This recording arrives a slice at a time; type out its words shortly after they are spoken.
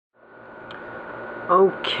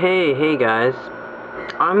Okay, hey guys,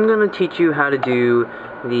 I'm gonna teach you how to do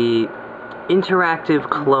the interactive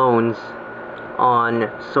clones on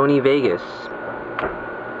Sony Vegas.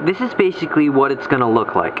 This is basically what it's gonna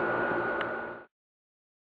look like.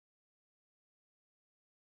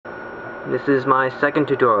 This is my second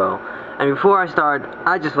tutorial, and before I start,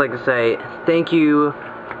 I'd just like to say thank you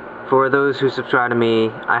for those who subscribe to me.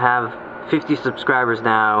 I have 50 subscribers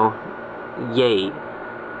now. Yay.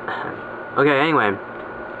 Okay, anyway.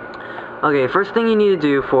 Okay, first thing you need to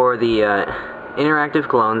do for the interactive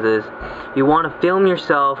clones is you want to film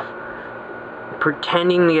yourself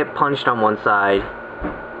pretending to get punched on one side,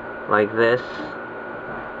 like this,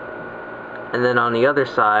 and then on the other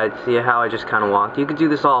side, see how I just kind of walked? You could do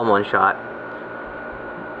this all in one shot.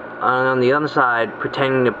 And on the other side,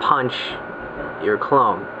 pretending to punch your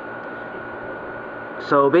clone.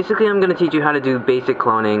 So basically I'm going to teach you how to do basic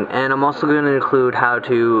cloning, and I'm also going to include how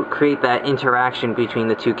to create that interaction between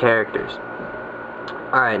the two characters.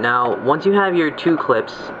 Alright, now once you have your two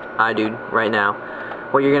clips, I do right now,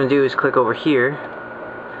 what you're going to do is click over here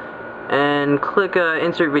and click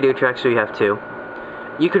insert video track so you have two.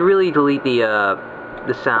 You could really delete the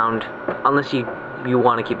sound unless you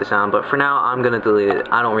want to keep the sound, but for now I'm going to delete it.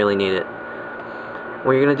 I don't really need it.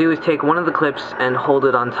 What you're going to do is take one of the clips and hold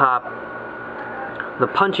it on top. The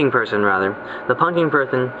punching person, and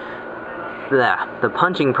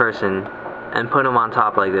put them on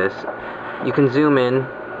top like this. You can zoom in.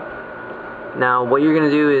 Now what you're going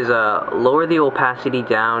to do is lower the opacity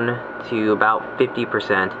down to about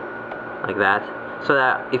 50%, like that, so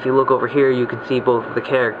that if you look over here you can see both of the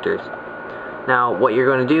characters. Now what you're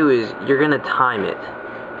going to do is you're going to time it.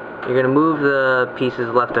 You're going to move the pieces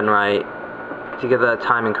left and right to get that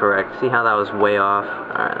timing correct. See how that was way off?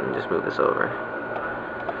 Alright, let me just move this over.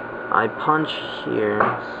 I punch here,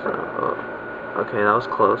 so, okay, that was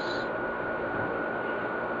close.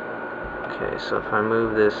 Okay, so if I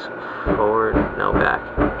move this forward, no, back.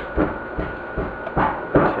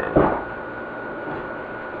 Okay.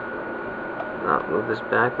 Now move this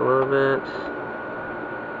back a little bit.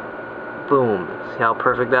 Boom. See how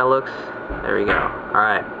perfect that looks? There we go.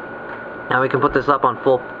 Alright. Now we can put this up on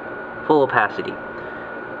full opacity.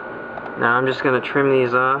 Now I'm just going to trim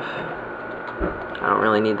these off. I don't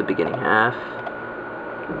really need the beginning half.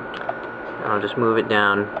 I'll just move it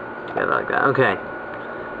down together like that. Okay.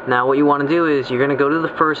 Now what you want to do is you're going to go to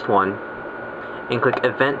the first one and click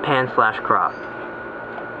Event Pan / Crop.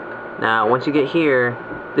 Now once you get here,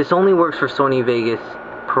 this only works for Sony Vegas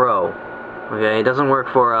Pro. Okay, it doesn't work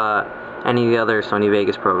for any of the other Sony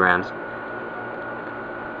Vegas programs,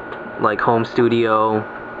 like Home Studio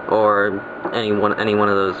or any one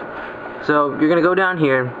of those. So you're going to go down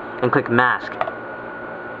here and click Mask.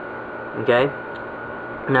 Okay?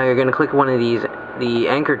 Now you're going to click one of these, the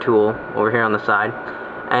anchor tool over here on the side,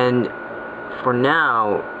 and for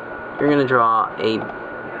now you're going to draw a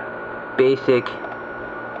basic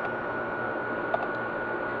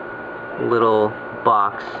little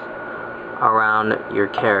box around your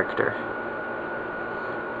character.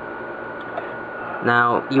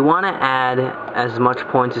 Now you want to add as much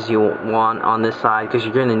points as you want on this side because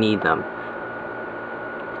you're going to need them.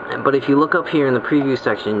 But if you look up here in the preview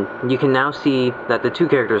section, you can now see that the two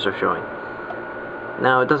characters are showing.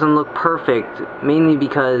 Now it doesn't look perfect, mainly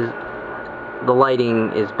because the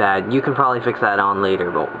lighting is bad. You can probably fix that on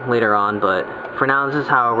later on, but for now this is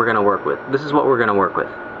how we're gonna work with. This is what we're gonna work with.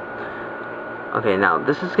 Okay, now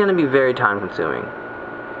this is gonna be very time consuming.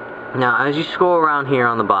 Now as you scroll around here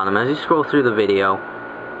on the bottom, as you scroll through the video,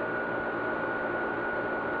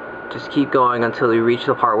 just keep going until you reach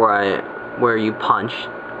the part where you punch.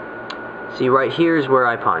 See, right here is where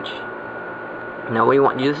I punch. Now what you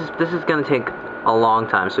want, this is going to take a long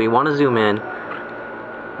time, so you want to zoom in.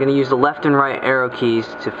 You're going to use the left and right arrow keys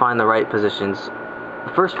to find the right positions.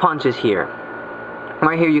 The first punch is here.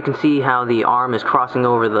 Right here you can see how the arm is crossing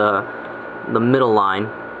over the middle line.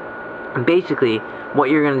 And basically, what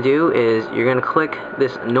you're going to do is you're going to click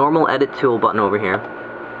this normal edit tool button over here,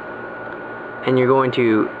 and you're going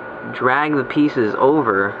to drag the pieces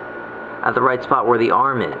over at the right spot where the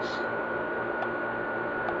arm is.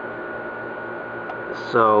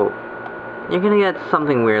 So you're gonna get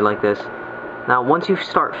something weird like this. Now once you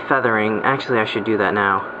start feathering, actually I should do that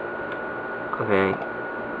now. Okay,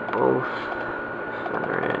 both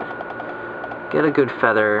feather it. Get a good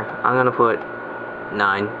feather. I'm gonna put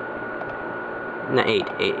 9. No,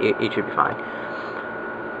 8 should be fine.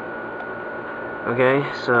 Okay,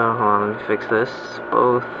 so hold on, let me fix this.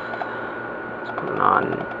 Both. Let's put it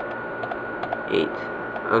on 8.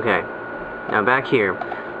 Okay, now back here.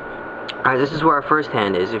 Alright, this is where our first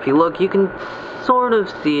hand is. If you look, you can sort of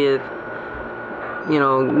see it you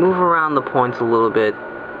know, move around the points a little bit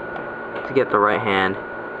to get the right hand.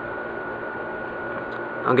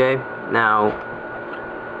 Okay, now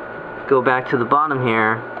go back to the bottom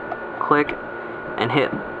here, click and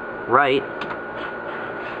hit right.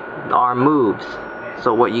 The arm moves.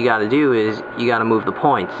 So what you gotta do is you gotta move the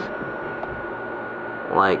points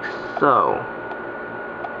like so.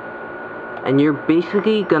 And you're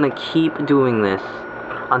basically gonna keep doing this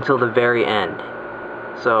until the very end.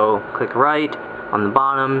 So click right on the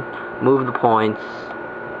bottom, move the points.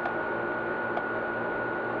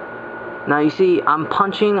 Now you see I'm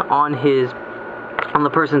punching on the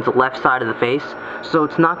person's left side of the face, so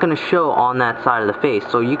it's not going to show on that side of the face.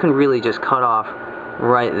 So you can really just cut off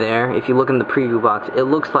right there. If you look in the preview box, it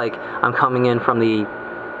looks like I'm coming in from the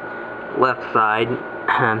left side.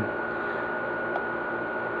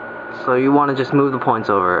 So you want to just move the points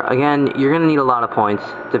over. Again, you're going to need a lot of points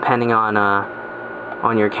depending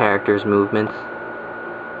on your character's movements.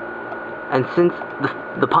 And since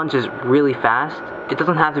the punch is really fast, it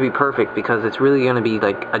doesn't have to be perfect because it's really going to be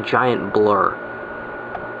like a giant blur.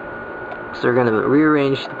 So we're going to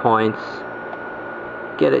rearrange the points,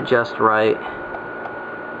 get it just right,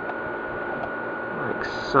 like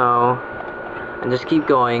so, and just keep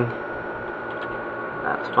going.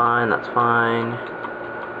 That's fine, that's fine.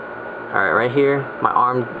 Alright, right here, my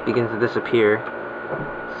arm begins to disappear,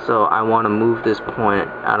 so I want to move this point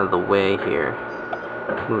out of the way here.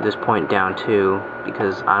 Move this point down too,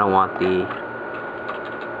 because I don't want the...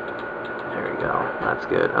 There we go, that's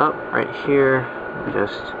good. Oh, right here,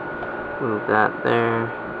 just move that there.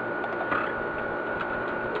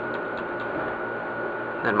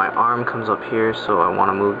 Then my arm comes up here, so I want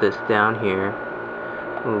to move this down here.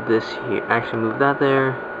 Move this here. Actually, move that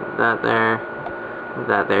there. Move that there. Move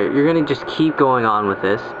that there. You're gonna just keep going on with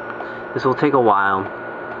this. This will take a while,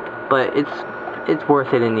 but it's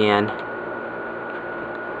worth it in the end.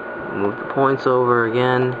 Move the points over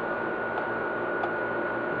again.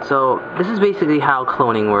 So this is basically how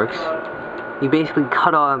cloning works. You basically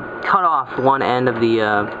cut off one end of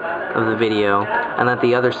the video and let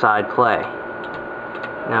the other side play.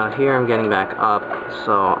 Now here I'm getting back up,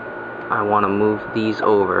 so I want to move these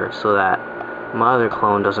over so that my other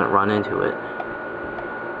clone doesn't run into it.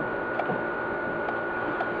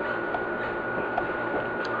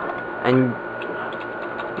 And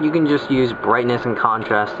you can just use brightness and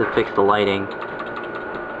contrast to fix the lighting.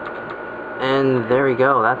 And there we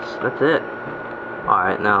go, that's it.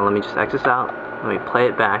 Alright, now let me just X this out. Let me play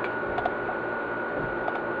it back.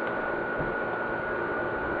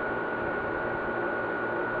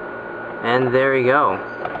 And there we go.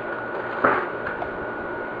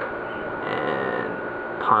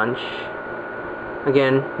 And punch.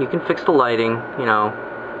 Again, you can fix the lighting, you know.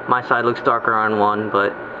 My side looks darker on one,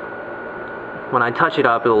 but when I touch it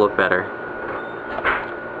up, it'll look better.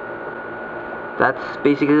 That's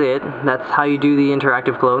basically it. That's how you do the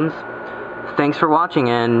interactive clones. Thanks for watching,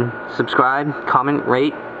 and subscribe, comment,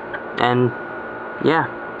 rate, and yeah,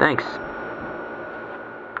 thanks.